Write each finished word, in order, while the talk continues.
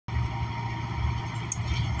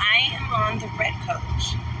on the red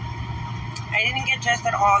coach. I didn't get dressed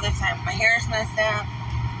at all this time. My hair is messed up.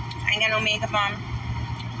 I ain't got no makeup on.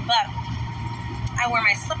 But I wear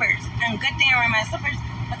my slippers. And good thing I wear my slippers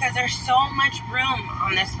because there's so much room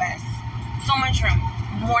on this bus. So much room.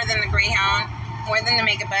 More than the Greyhound. More than the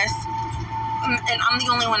Mega Bus. And I'm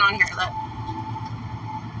the only one on here. Look.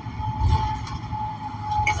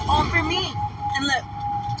 It's all for me. And look.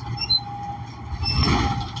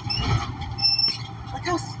 Look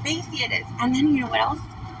how spacey it is. And then you know what else?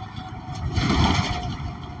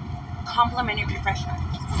 Complimentary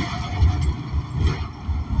refreshments.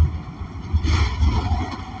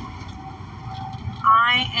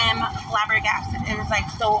 I am flabbergasted. It is like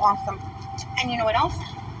so awesome. And you know what else?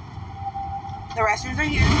 The restrooms are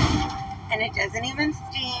here. And it doesn't even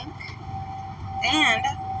stink. And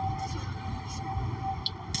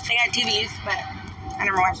they got TVs, but I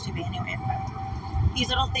never watch TV anyway. But these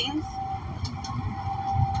little things,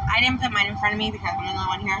 I didn't put mine in front of me because I'm the only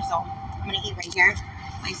one here, so I'm going to eat right here.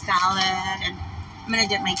 My salad, and I'm going to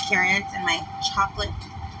dip my carrots and my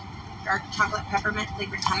dark chocolate peppermint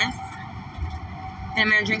flavored hummus. And I'm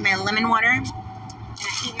going to drink my lemon water, and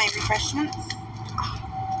I eat my refreshments.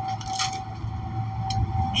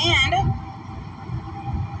 And,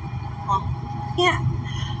 well, yeah,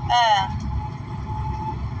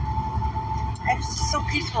 it's just so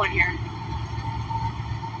peaceful in here.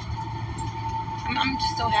 I'm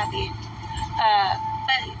just so happy.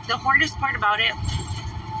 But the hardest part about it,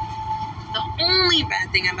 the only bad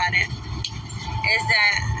thing about it, is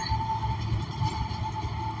that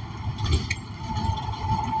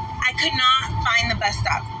I could not find the bus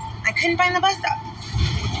stop. I couldn't find the bus stop.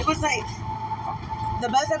 It was like, the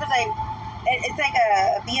bus stop is like, it's like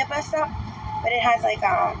a Via bus stop, but it has like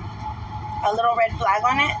a little red flag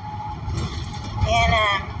on it. And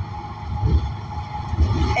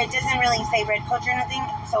it doesn't really say red coach or nothing.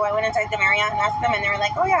 So I went inside the Marriott and asked them, and they were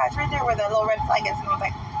like, oh yeah, it's right there where the little red flag is. And I was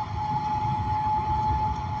like,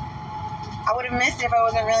 I would have missed it if I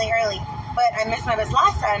wasn't really early. But I missed my bus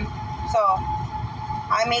last time, so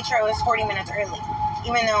I made sure I was 40 minutes early.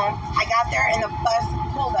 Even though I got there and the bus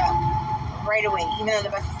pulled up right away, even though the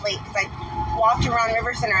bus was late. Because I walked around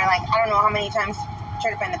River Center like I don't know how many times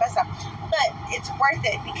trying to find the bus stop. But it's worth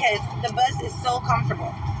it because the bus is so comfortable.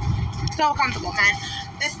 So comfortable, man.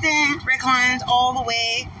 This thing reclines all the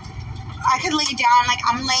way. I could lay down, like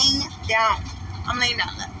I'm laying down. I'm laying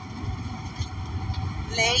down, look.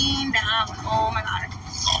 Laying down. Oh my god.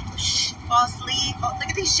 Fall asleep. Oh, look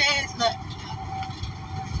at these shades, look.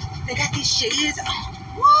 They got these shades. Oh,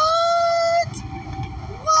 what?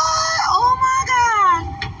 What? Oh my god.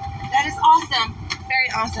 That is awesome.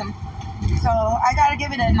 Very awesome. So I gotta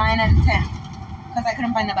give it a 9 out of 10 because I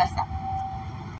couldn't find the bus stop.